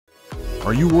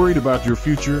Are you worried about your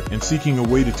future and seeking a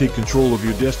way to take control of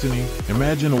your destiny?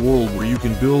 Imagine a world where you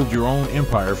can build your own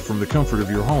empire from the comfort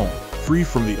of your home, free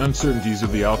from the uncertainties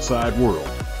of the outside world.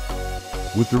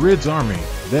 With the Reds Army,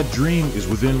 that dream is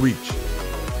within reach.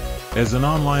 As an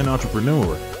online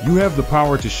entrepreneur, you have the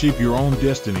power to shape your own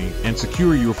destiny and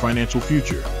secure your financial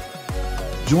future.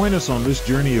 Join us on this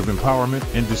journey of empowerment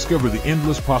and discover the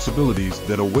endless possibilities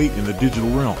that await in the digital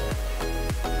realm.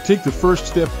 Take the first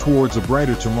step towards a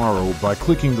brighter tomorrow by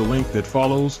clicking the link that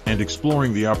follows and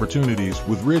exploring the opportunities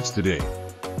with Reds today.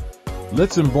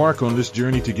 Let's embark on this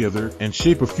journey together and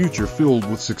shape a future filled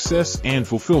with success and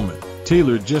fulfillment,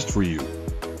 tailored just for you.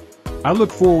 I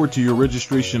look forward to your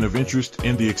registration of interest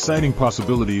and the exciting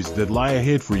possibilities that lie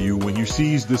ahead for you when you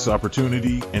seize this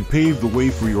opportunity and pave the way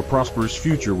for your prosperous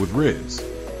future with Reds.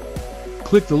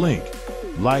 Click the link,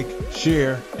 like,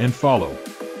 share, and follow.